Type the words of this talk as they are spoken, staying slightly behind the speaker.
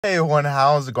Hey everyone,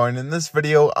 how's it going? In this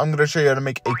video, I'm going to show you how to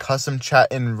make a custom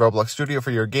chat in Roblox Studio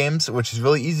for your games, which is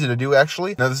really easy to do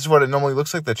actually. Now this is what it normally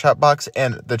looks like, the chat box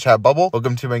and the chat bubble.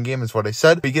 Welcome to my game is what I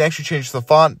said. But you can actually change the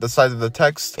font, the size of the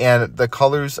text, and the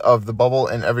colors of the bubble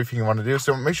and everything you want to do.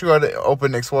 So make sure you go to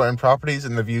open Explorer and Properties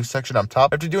in the View section up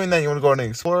top. After doing that, you want to go into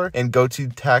Explorer and go to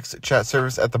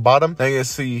TextChatService at the bottom. Now you're going to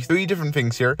see three different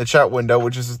things here. The chat window,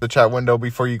 which is the chat window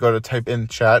before you go to type in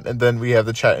chat. And then we have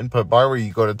the chat input bar where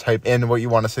you go to type in what you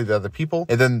want to say to other people.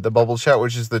 And then the bubble chat,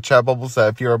 which is the chat bubbles that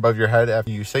appear above your head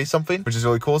after you say something, which is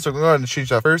really cool. So I'm going to go ahead and change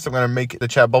that first. I'm going to make the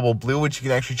chat bubble blue, which you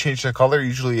can actually change the color.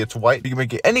 Usually it's white. You can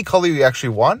make it any color you actually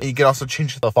want. And you can also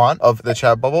change the font of the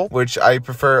chat bubble, which I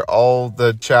prefer all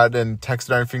the chat and text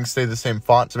and everything stay the same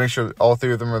font. So make sure all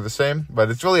three of them are the same,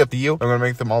 but it's really up to you. I'm going to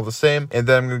make them all the same. And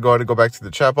then I'm going to go ahead and go back to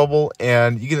the chat bubble.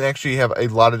 And you can actually have a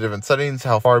lot of different settings,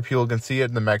 how far people can see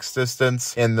it, the max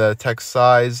distance, and the text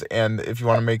size, and if you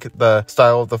want to make the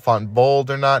style of the font bold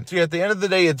or not. So yeah, at the end of the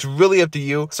day, it's really up to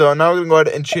you. So now we're going to go ahead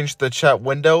and change the chat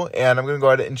window, and I'm going to go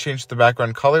ahead and change the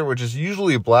background color, which is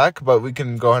usually black, but we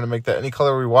can go ahead and make that any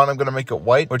color we want. I'm going to make it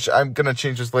white, which I'm going to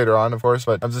change this later on, of course,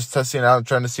 but I'm just testing it out,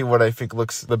 trying to see what I think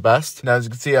looks the best. Now, as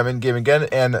you can see, I'm in game again,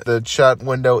 and the chat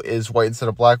window is white instead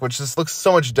of black, which just looks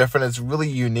so much different. It's really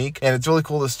unique, and it's really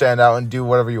cool to stand out and do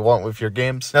whatever you want with your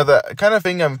games. Now, the kind of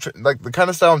thing the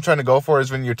kind of style I'm trying to go for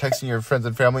is when you're texting your friends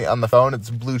and family on the phone, it's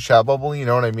blue chat bubble, you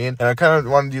know what I mean? And I kind of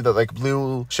want to do that like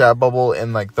blue chat bubble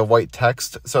and like the white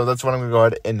text. So that's what I'm going to go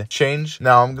ahead and change.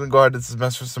 Now I'm going to go ahead and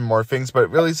mess with some more things, but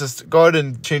really just go ahead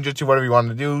and change it to whatever you want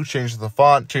to do. Change the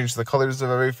font, change the colors of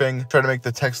everything, try to make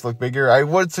the text look bigger. I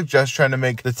would suggest trying to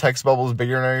make the text bubbles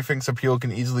bigger and everything so people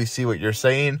can easily see what you're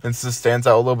saying and just stands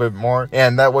out a little bit more.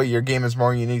 And that way your game is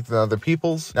more unique than other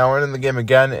people's. Now we're in the game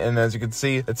again, and as you can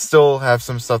see, it still have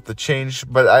some stuff to change,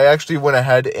 but I actually went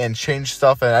ahead and changed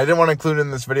stuff, and I didn't want to include it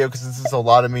in this video because this is a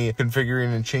lot of me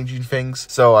configuring and changing things.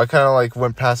 So I kind of like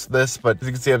went past this, but as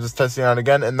you can see, I'm just testing it out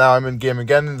again, and now I'm in game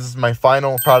again, and this is my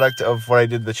final product of what I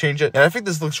did to change it. And I think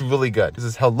this looks really good. This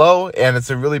is hello, and it's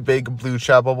a really big blue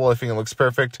chat bubble. I think it looks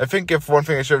perfect. I think if one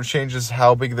thing I should have changed is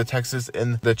how big the text is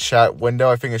in the chat window.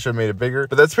 I think I should have made it bigger,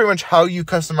 but that's pretty much how you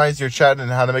customize your chat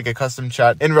and how to make a custom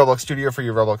chat in Roblox Studio for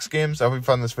your Roblox games. I hope you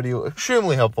found this video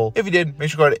extremely helpful. If you did, make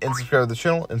sure to go ahead and subscribe to the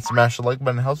channel and smash the like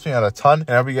button. It helps me out a ton.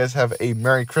 And I hope you guys have a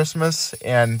Merry Christmas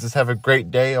and just have a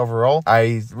great day overall.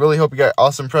 I really hope you got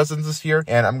awesome presents this year,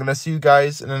 and I'm going to see you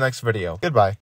guys in the next video. Goodbye.